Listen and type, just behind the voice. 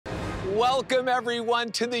Welcome,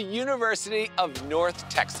 everyone, to the University of North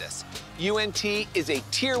Texas. UNT is a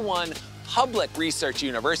Tier 1 public research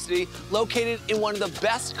university located in one of the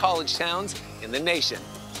best college towns in the nation,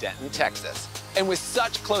 Denton, Texas. And with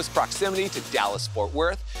such close proximity to Dallas-Fort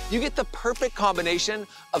Worth, you get the perfect combination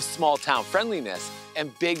of small-town friendliness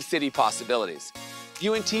and big city possibilities.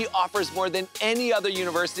 UNT offers more than any other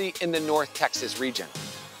university in the North Texas region.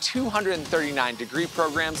 239 degree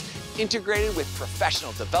programs integrated with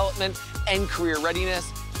professional development and career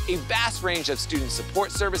readiness, a vast range of student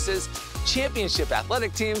support services, championship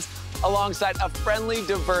athletic teams, alongside a friendly,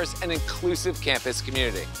 diverse, and inclusive campus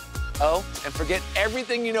community. Oh, and forget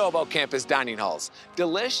everything you know about campus dining halls.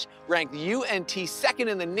 Delish ranked UNT second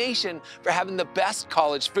in the nation for having the best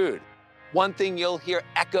college food. One thing you'll hear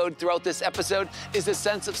echoed throughout this episode is a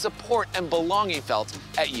sense of support and belonging felt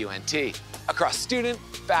at UNT, across student,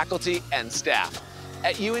 faculty, and staff.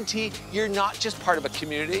 At UNT, you're not just part of a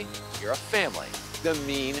community, you're a family, the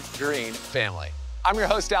Mean Green family. I'm your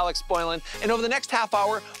host, Alex Boylan, and over the next half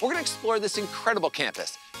hour, we're gonna explore this incredible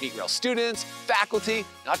campus, meet real students, faculty,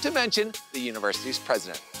 not to mention the university's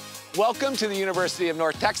president. Welcome to the University of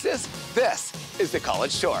North Texas. This is the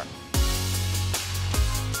College Tour.